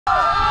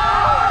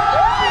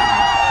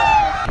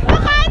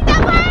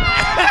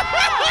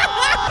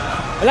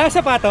Wala kang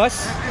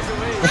sapatos?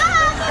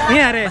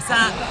 Nangyari?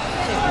 Basa.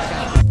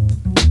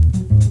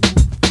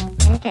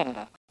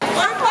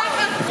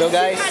 So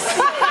guys,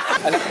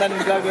 alakdan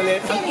vlog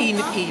ulit. Ang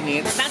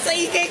init-init. Nasa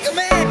ikay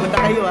kami! Punta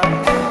kayo ha.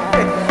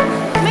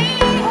 May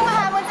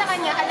humahabol sa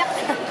kanya,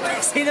 alakdan.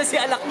 Sino si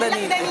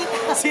Alakdanita?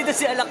 Sino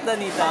si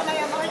Alakdanita?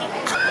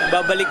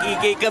 Babalik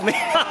ikay kami.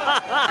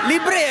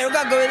 Libre, ano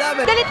gagawin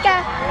namin? Galit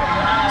ka?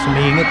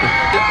 Sumingit eh.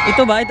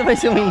 Ito ba? Ito ba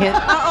yung sumingit?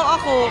 Oo,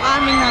 ako.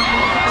 Amin na ako.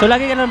 So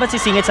lagi ka naman ba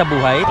sisingit sa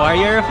buhay?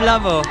 Warrior of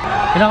love oh.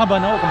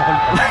 Kinakabahan ako,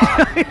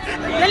 kumakulit.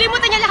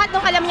 Nalimutan niya lahat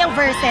ng alam niyang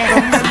verses.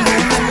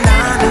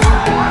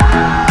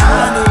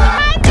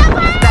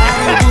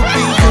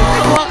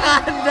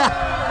 Wakanda!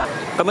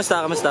 Kamusta?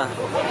 Kamusta?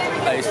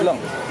 Ayos lang.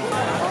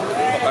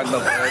 Wakanda.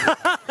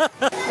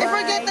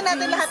 I-forget na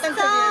natin lahat ng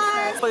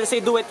sabihin.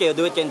 Say duet kayo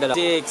yung dalawa.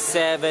 6,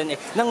 7,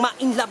 8. Nang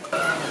ma-inlove.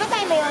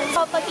 Patay mo yun.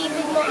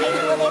 Papatibig mo ay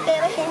tunay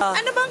pero hindi.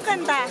 Ano bang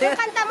kanta? Yung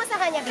kanta mo sa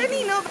kanya,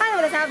 baby. Kanino? Paano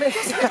mo nasabi?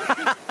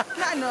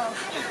 Na ano?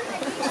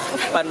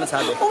 Paano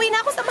masabi? Uwi na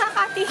ako sa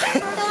Makati.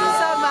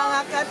 Sa mga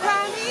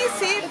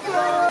katang-isip ko.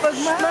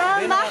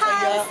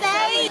 Mamahal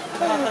say.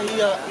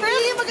 Nakakahiya. Pero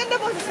yung maganda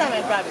po sa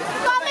amin, promise.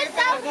 Comment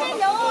down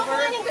below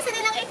kung anong gusto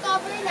nilang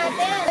i-cover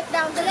natin.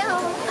 Down below.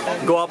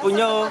 Gwapo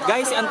nyo.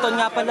 Guys, si Anton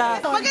nga pala.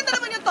 Maganda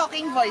naman yung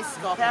talking voice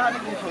ko. Kaya ako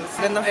naging host.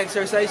 Gandang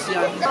exercise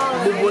yan.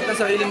 Bubuot ng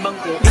sariling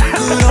bangko.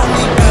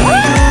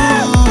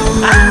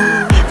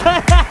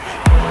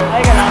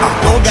 Ay ka lang.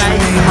 Oh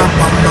guys.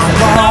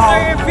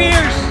 Conquer your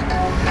fears!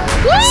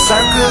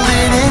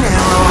 Circling in your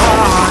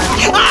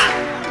heart.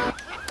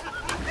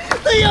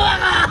 Tuyo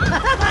ka!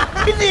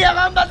 Hindi ka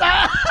bata!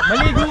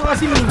 Maligo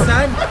kasi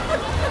minsan.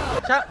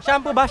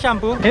 Shampoo ba?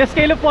 Shampoo? In a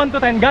scale of 1 to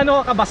 10,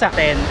 gano'n ka kabasa?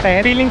 10.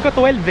 10? Feeling ko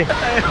 12 eh.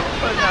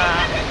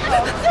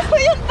 Ano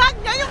yung bag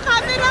niya? Yung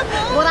camera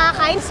mo?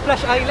 Boracay.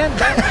 Splash Island.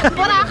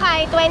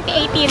 Boracay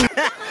 2018.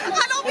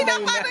 Akala ko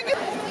pinaparang yun.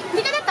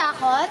 Hindi ka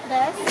natakot,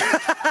 Bes?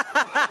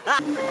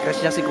 Crush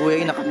niya si kuya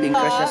yung nakapink.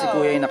 Crush niya si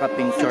kuya yung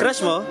nakapink short.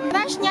 Crush mo?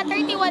 Crush niya,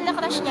 31 na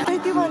crush niya.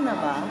 31 na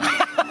ba?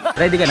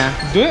 Ready ka na?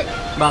 Di.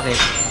 Bakit?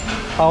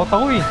 Takot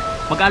ako eh.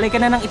 Mag-alay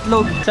ka na ng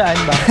itlog. Saan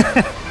ba?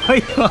 Hoy,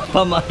 mga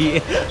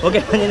pamahiin. Huwag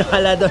kayo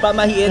maniniwala doon.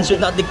 Pamahiin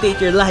should not dictate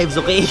your lives,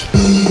 okay?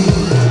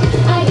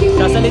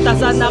 Sasalita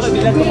saan na ako,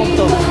 bilang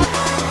tumugto.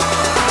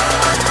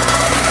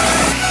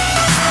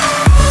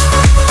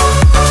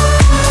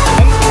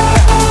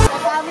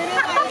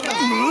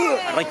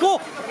 Aray ko!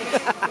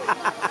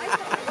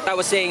 I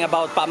was saying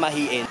about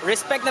pamahiin.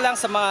 Respect na lang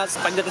sa mga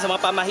pagdating sa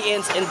mga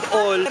pamahiins and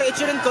all. Pero it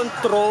shouldn't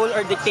control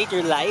or dictate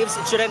your lives.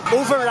 It shouldn't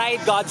override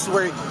God's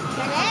word.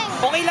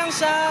 Okay lang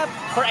siya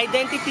for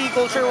identity,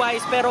 culture-wise,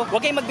 pero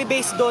huwag kayong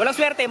magbe-base doon. Walang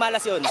swerte,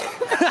 malas yun.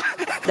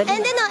 And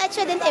then, no, it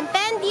shouldn't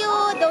impede you,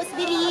 those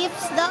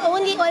beliefs. The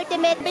only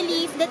ultimate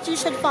belief that you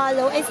should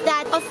follow is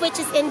that of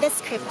which is in the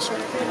scripture.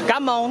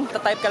 Come on,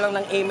 tatype ka lang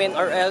ng amen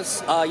or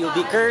else you'll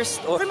be cursed.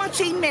 Or Or mga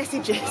chain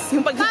messages.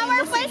 Yung pagdating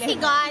mo Powerful si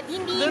God,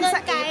 hindi Dun nun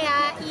sa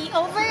kaya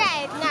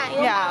i-override na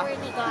yung power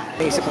ni God.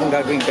 Naisip kong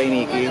gagawin kay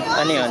Nikki.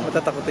 ano yun?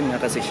 Matatakotin nga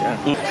kasi siya.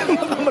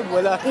 Baka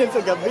magwala yan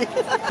sa gabi.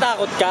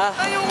 Takot ka?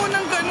 Ayaw ko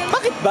ng ganun.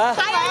 Bakit ba?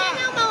 Ayaw niya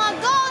ng mga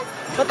ghost!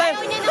 Patay!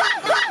 Ayaw niya ng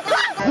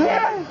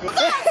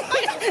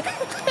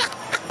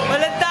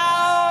Walang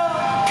tao!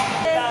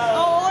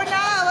 Oo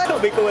na.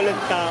 Sabi ko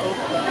walang tao.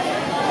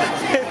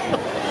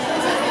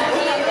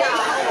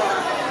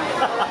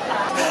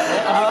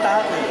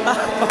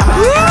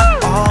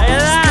 Ayan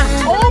na!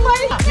 Oh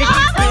my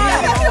God!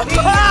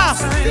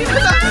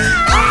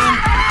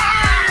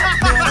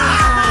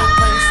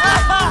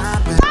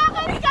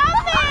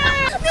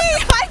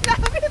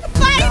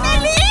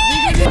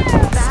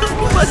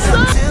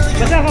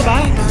 Basa ka ba?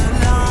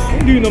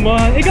 Hindi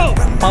naman. Ikaw!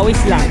 Pawis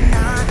lang.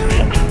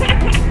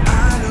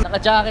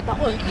 Naka-jacket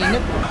ako,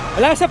 inip.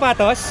 Wala kang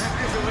sapatos?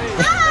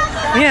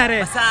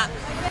 Nangyari? Basa.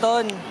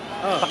 Anton,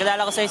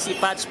 pakilala ko sa'yo si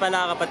Patch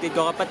pala, kapatid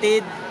ko.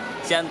 Kapatid,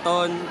 si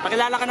Anton.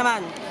 Pakilala ka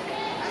naman.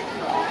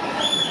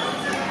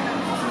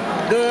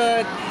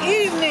 Good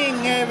evening,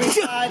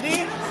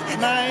 everybody.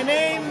 My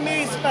name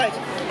is Patch,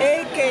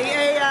 aka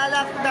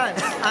Alakdan.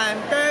 I'm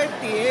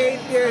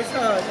 38 years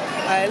old.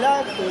 I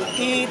love to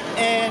eat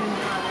and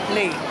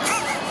play.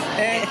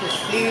 And to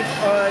sleep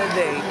all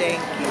day.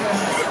 Thank you.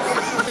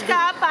 Crush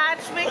ka,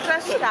 Patch. May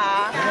crush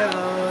ka.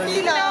 Hello.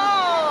 Sino?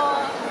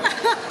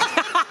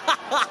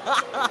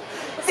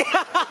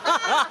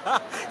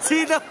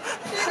 Sino?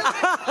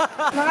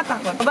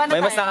 Nakatakot.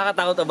 May mas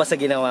nakakatakot o ba sa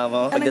ginawa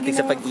mo pagdating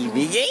sa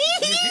pag-ibig?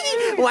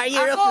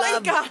 Warrior of Ako,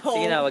 love. ikaw.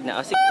 Sige na, wag na.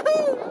 Oh, sige.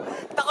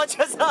 Takot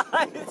siya sa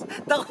eyes.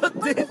 Takot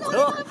dito.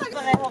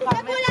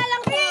 Wala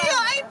lang po. Rio,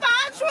 ay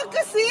Patch. Wag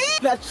kasi.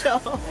 Not show.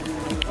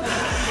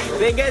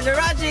 Thank you guys for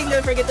watching.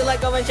 Don't forget to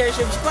like, comment, share,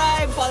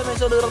 subscribe. Follow me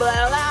sa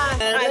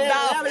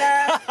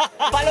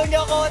follow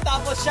niyo ako,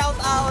 tapos shout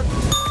out.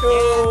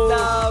 And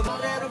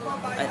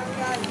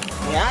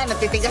Yan,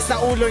 natitigas na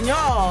ulo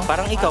nyo.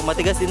 parang ikaw,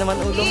 matigas din naman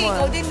ulo mo.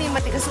 Ikaw din, may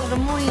matigas ulo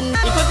mo eh.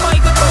 Ikot mo,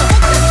 ikot mo.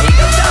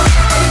 Ikot daw.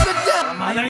 Ikot